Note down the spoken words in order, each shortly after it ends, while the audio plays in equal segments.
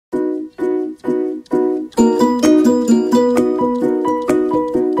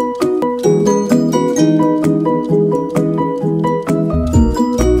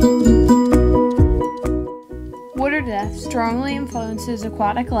produces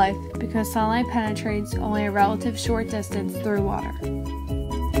aquatic life because sunlight penetrates only a relative short distance through water.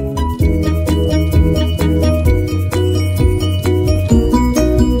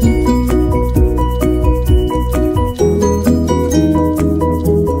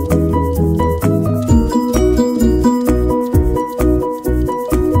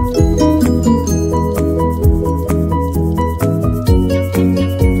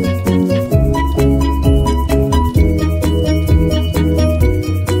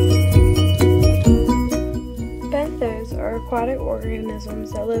 Are aquatic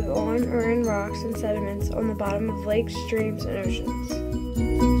organisms that live on or in rocks and sediments on the bottom of lakes, streams, and oceans.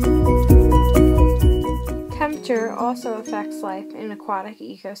 Temperature also affects life in aquatic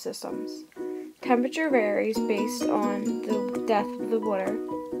ecosystems. Temperature varies based on the depth of the water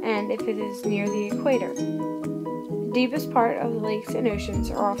and if it is near the equator. The deepest part of the lakes and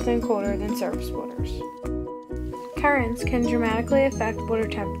oceans are often colder than surface waters. Currents can dramatically affect water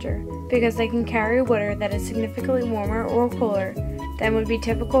temperature because they can carry water that is significantly warmer or cooler than would be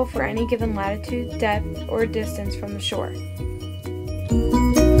typical for any given latitude, depth, or distance from the shore.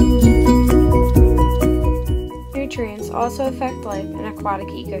 Nutrients also affect life in aquatic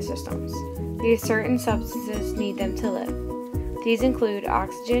ecosystems because certain substances need them to live. These include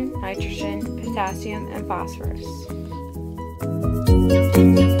oxygen, nitrogen, potassium, and phosphorus.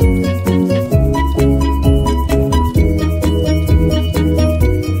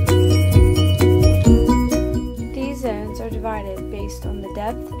 Are divided based on the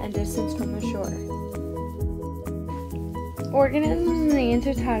depth and distance from the shore. Organisms in the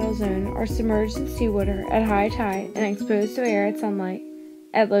intertidal zone are submerged in seawater at high tide and exposed to air and sunlight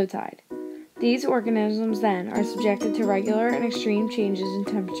at low tide. These organisms then are subjected to regular and extreme changes in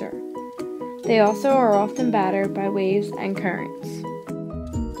temperature. They also are often battered by waves and currents.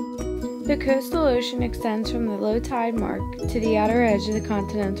 The coastal ocean extends from the low tide mark to the outer edge of the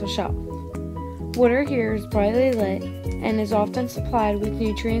continental shelf. Water here is brightly lit and is often supplied with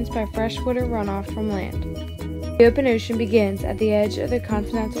nutrients by freshwater runoff from land. The open ocean begins at the edge of the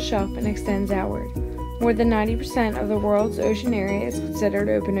continental shelf and extends outward. More than 90% of the world's ocean area is considered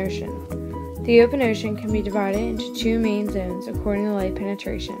open ocean. The open ocean can be divided into two main zones according to light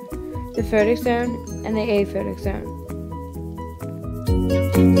penetration, the photic zone and the aphotic zone.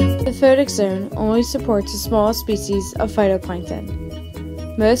 The photic zone only supports the smallest species of phytoplankton.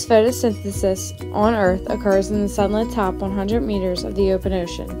 Most photosynthesis on Earth occurs in the sunlit top 100 meters of the open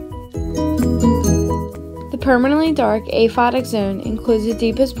ocean. The permanently dark aphotic zone includes the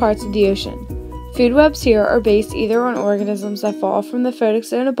deepest parts of the ocean. Food webs here are based either on organisms that fall from the photic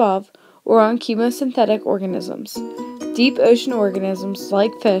zone above or on chemosynthetic organisms. Deep ocean organisms,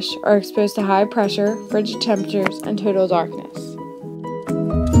 like fish, are exposed to high pressure, frigid temperatures, and total darkness.